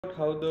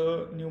How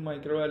the new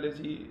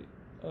microbiology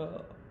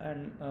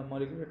and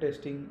molecular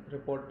testing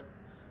report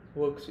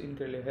works in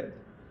CrelioHealth.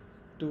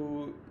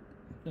 To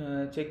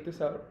check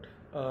this out,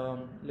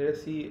 let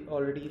us see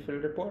already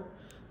filled report.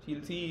 So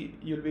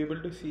you'll be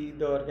able to see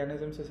the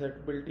organism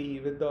susceptibility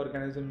with the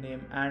organism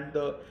name and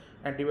the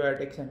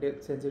antibiotic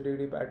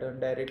sensitivity pattern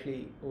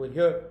directly over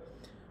here.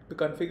 To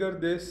configure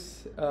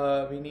this,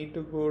 we need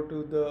to go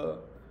to the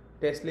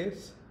test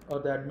list or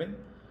the admin,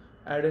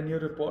 add a new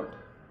report,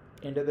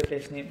 enter the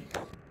test name,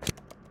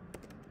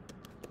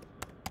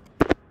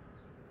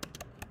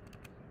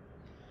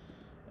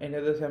 enter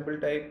the sample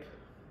type,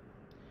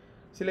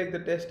 select the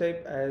test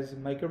type as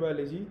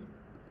microbiology,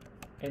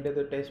 enter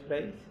the test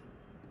price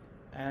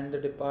and the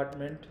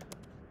department.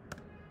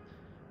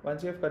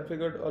 Once you have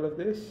configured all of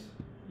this,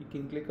 you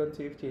can click on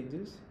save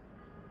changes,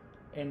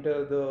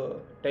 enter the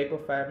type of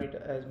parameter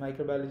as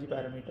microbiology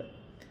parameter.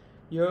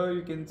 Here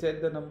you can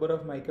set the number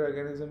of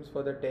microorganisms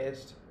for the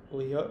test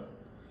over here,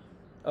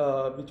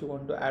 which you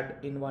want to add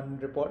in one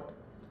report,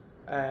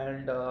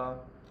 and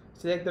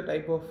select the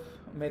type of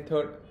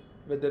method,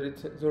 whether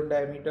it's zone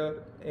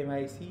diameter,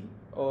 MIC,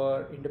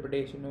 or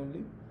interpretation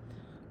only.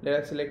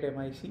 Let us select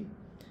MIC,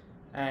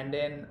 and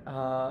then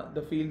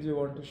the fields you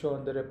want to show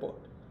on the report.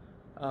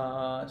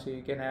 So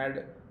you can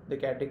add the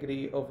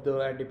category of the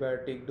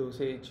antibiotic,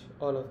 dosage,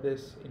 all of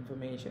this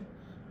information.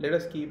 Let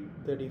us keep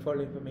the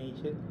default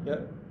information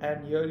here,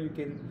 and here you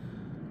can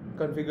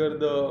configure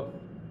the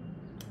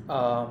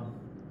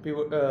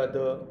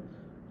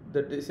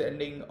the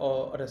descending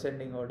or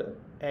ascending order,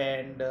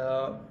 and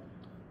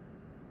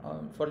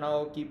for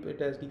now keep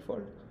it as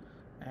default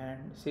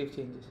and save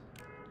changes.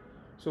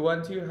 So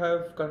once you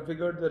have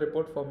configured the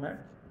report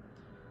format,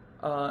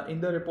 in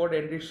the report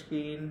entry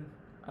screen,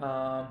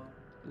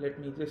 let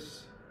me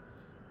just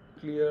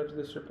clear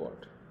this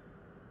report.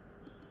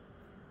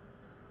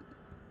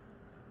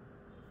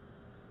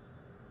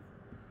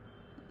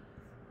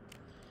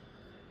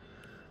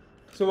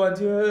 So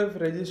once you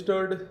have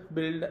registered,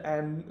 billed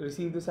and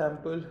received the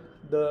sample,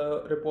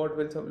 the report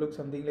will look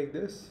something like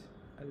this.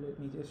 And let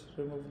me just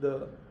remove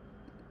the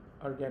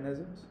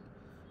organisms.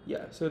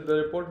 Yeah, so the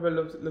report will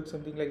look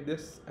something like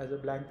this as a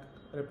blank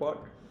report.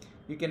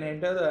 You can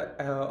enter the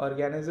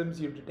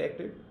organisms you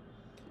detected,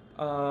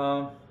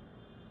 and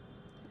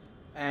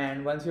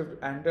once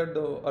you've entered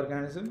the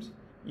organisms,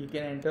 you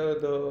can enter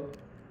the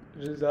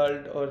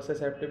result or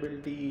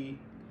susceptibility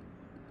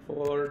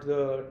for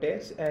the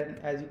test, and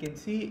as you can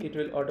see, it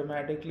will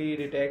automatically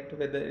detect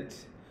whether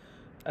it's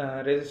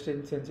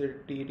resistant,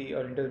 sensitivity,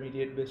 or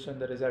intermediate based on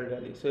the result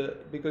value. So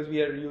because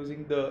we are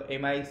using the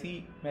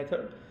MIC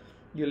method,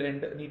 you'll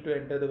need to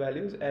enter the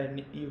values,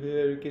 and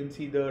here you can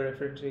see the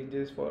reference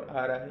ranges for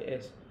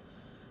RIS,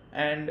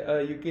 and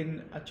you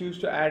can choose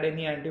to add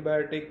any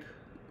antibiotic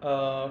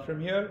from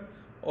here,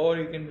 or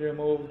you can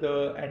remove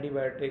the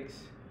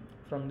antibiotics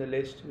from the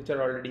list which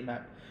are already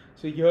mapped.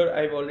 So here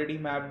I've already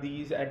mapped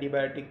these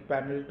antibiotic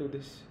panel to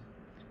this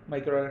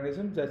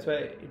microorganisms. That's why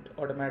it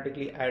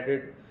automatically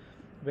added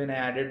when I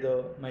added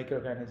the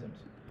microorganisms.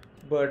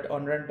 But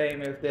on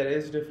runtime, if there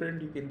is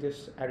different, you can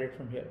just add it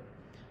from here.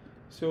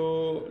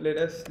 So let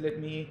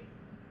me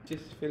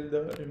just fill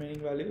the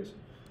remaining values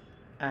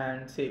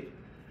and save.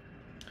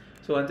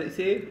 So once I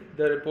save,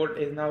 the report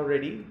is now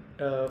ready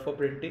for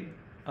printing.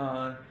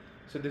 So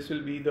this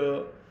will be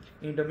the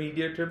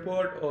intermediate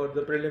report or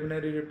the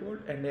preliminary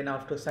report, and then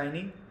after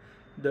signing,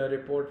 the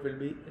report will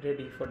be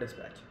ready for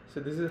dispatch. So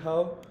this is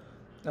how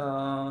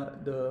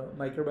the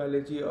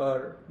microbiology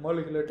or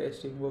molecular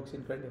testing works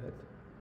in CrelioHealth.